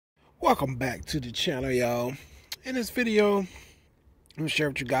Welcome back to the channel, y'all. In this video, I'm gonna share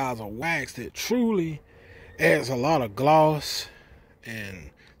with you guys a wax that truly adds a lot of gloss and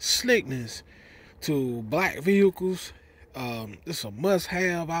slickness to black vehicles. This is a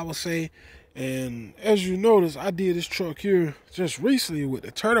must-have, I would say. And as you notice, I did this truck here just recently with the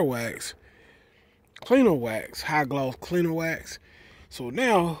turtle wax, cleaner wax, high gloss cleaner wax. So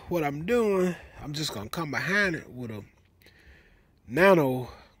now what I'm doing, I'm just gonna come behind it with a nano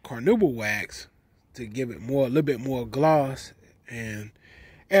carnauba wax to give it a little bit more gloss and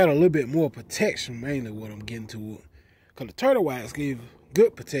add a little bit more protection, mainly what I'm getting to it. Because the turtle wax gave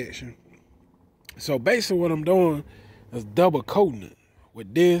good protection. So basically what I'm doing is double coating it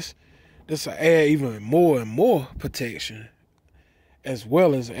with this. This will add even more and more protection, as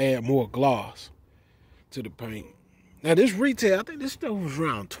well as add more gloss to the paint. Now this retail, I think this stuff was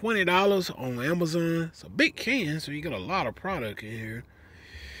around $20 on Amazon. It's a big can, so you get a lot of product in here.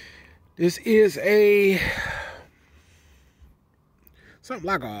 This is something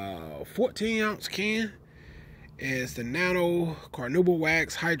like a 14-ounce can. It's the Nano Carnauba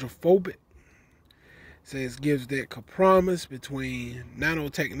Wax Hydrophobic. Says gives that compromise between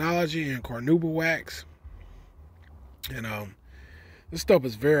nanotechnology and carnauba wax. And this stuff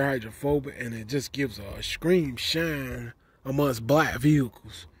is very hydrophobic, and it just gives a extreme shine amongst black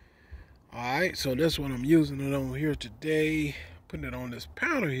vehicles. Alright, so that's what I'm using it on here today. Putting it on this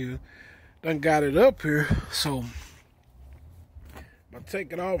powder here. Done got it up here, so I'm gonna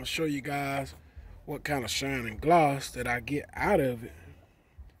take it off and show you guys what kind of shine and gloss that I get out of it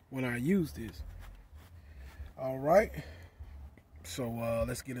when I use this. Alright, so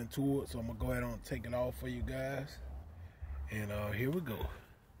let's get into it. So I'm gonna go ahead and take it off for you guys, and here we go.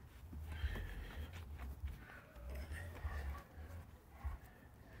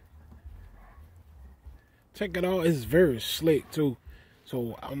 Check it out, it's very slick too.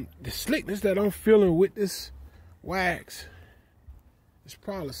 So the slickness that I'm feeling with this wax is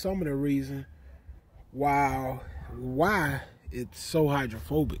probably some of the reason why it's so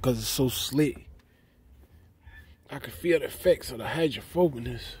hydrophobic, because it's so slick. I can feel the effects of the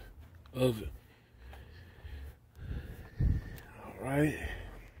hydrophobicness of it. All right.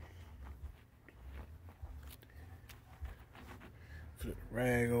 Flip the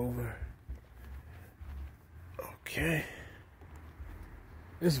rag over. Okay.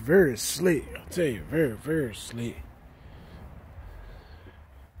 It's very slick. I'll tell you, very, very slick.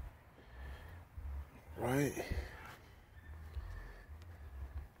 Right.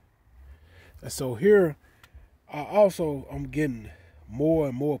 And so here, I'm getting more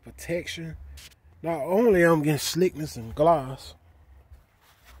and more protection. Not only I'm getting slickness and gloss,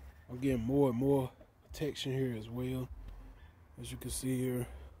 I'm getting more and more protection here as well. As you can see here.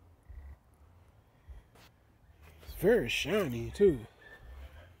 It's very shiny too.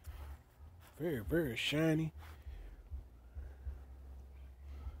 Very, very shiny.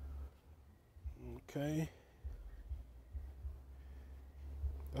 Okay.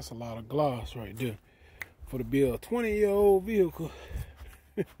 That's a lot of gloss right there. For to be a 20-year-old vehicle,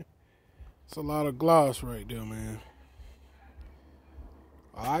 it's a lot of gloss right there, man.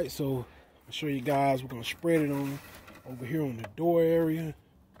 Alright, so I'll show you guys. We're going to spread it on over here on the door area.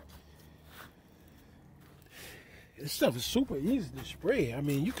 This stuff is super easy to spread. I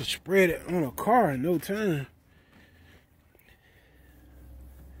mean, you can spread it on a car in no time.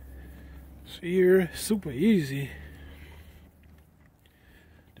 See here, super easy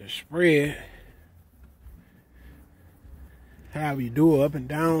to spread. However you do it, up and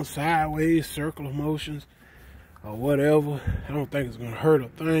down, sideways, circular motions, or whatever. I don't think it's gonna hurt a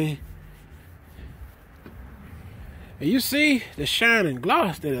thing. And you see the shine and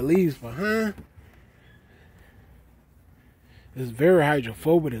gloss that it leaves behind. It's very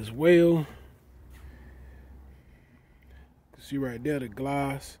hydrophobic as well. You can see right there the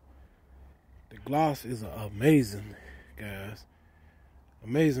gloss. The gloss is amazing, guys.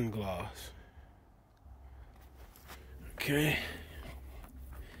 Amazing gloss. Okay.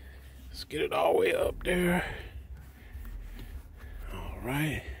 Let's get it all the way up there. All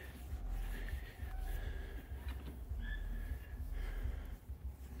right.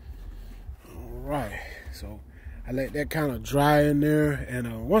 All right. So I let that kind of dry in there,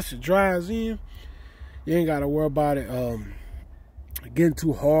 and once it dries in, you ain't gotta worry about it getting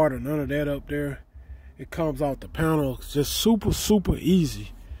too hard or none of that up there. It comes out the panel just super, super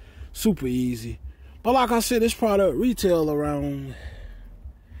easy. Super easy. But like I said, this product retail around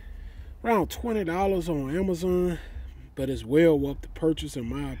 $20 on Amazon, but it's well worth the purchase in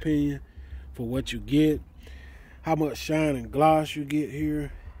my opinion for what you get, how much shine and gloss you get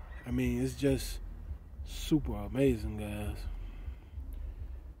here. I mean, it's just super amazing, guys.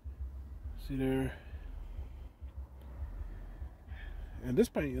 See there? And this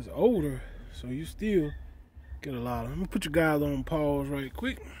paint is older, so you still get a lot of. I'm gonna put you guys on pause right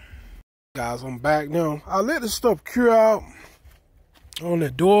quick. Guys, I'm back now. I let this stuff cure out on the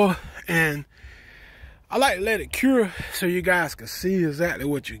door, and I like to let it cure so you guys can see exactly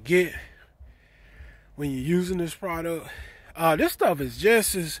what you get when you're using this product. This stuff is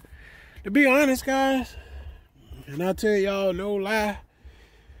just as, to be honest, guys, and I tell y'all no lie,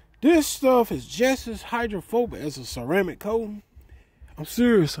 this stuff is just as hydrophobic as a ceramic coating. I'm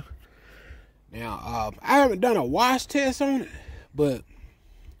serious. Now, I haven't done a wash test on it, but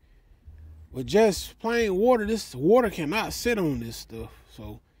with just plain water, this water cannot sit on this stuff.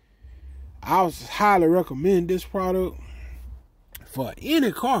 So I would highly recommend this product for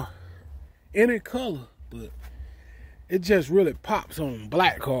any car, any color, but it just really pops on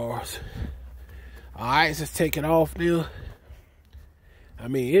black cars. Alright, let's take it off now. I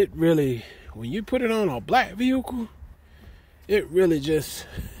mean, it really, when you put it on a black vehicle, it really just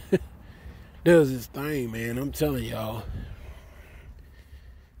does its thing, man. I'm telling y'all.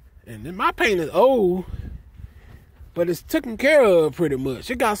 And then my paint is old, but it's taken care of pretty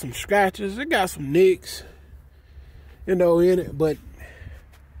much. It got some scratches, it got some nicks, you know, in it, but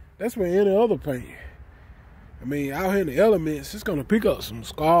that's where any other paint. I mean, out here in the elements, it's gonna pick up some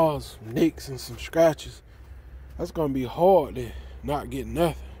scars, some nicks, and some scratches. That's gonna be hard to not get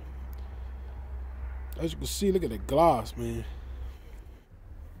nothing. As you can see, look at the gloss, man.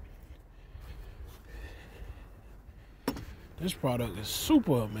 This product is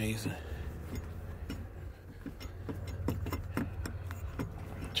super amazing. I'm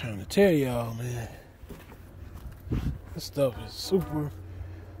trying to tell y'all, man. This stuff is super,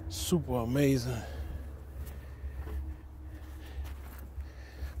 super amazing.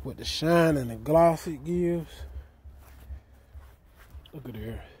 With the shine and the gloss it gives. Look at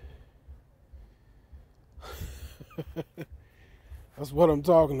there. That's what I'm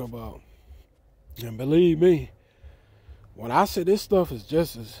talking about. And believe me, when I say this stuff is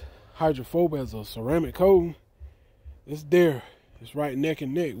just as hydrophobic as a ceramic coating, it's there. It's right neck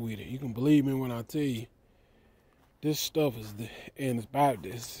and neck with it. You can believe me when I tell you. This stuff is, and it's about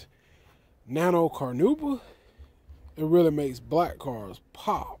this nano carnauba. It really makes black cars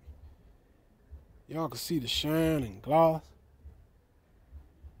pop. Y'all can see the shine and gloss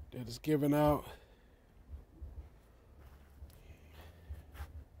that it's giving out.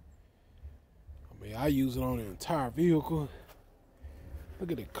 I mean, I use it on the entire vehicle.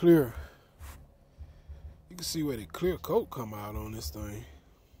 Look at the clear. You can see where the clear coat come out on this thing.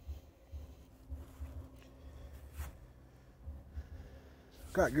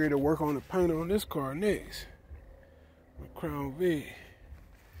 Got ready to work on the paint on this car next. My Crown Vic.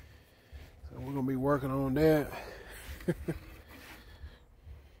 So we're gonna be working on that. But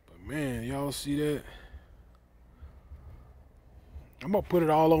man, y'all see that? I'm gonna put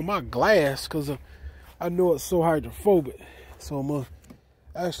it all on my glass because I know it's so hydrophobic. So I'm gonna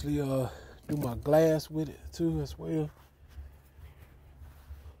actually do my glass with it too as well.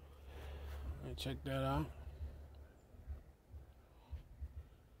 Check that out.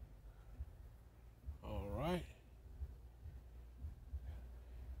 All right.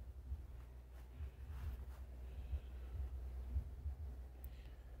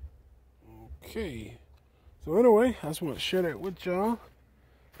 Okay. So anyway, I just want to share that with y'all.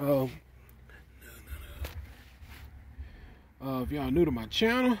 If y'all new to my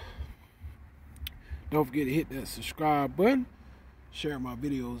channel, don't forget to hit that subscribe button. Share my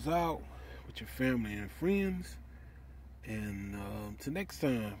videos out with your family and friends. And till next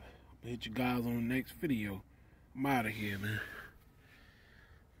time, I'll hit you guys on the next video. I'm out of here, man.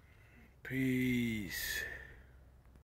 Peace.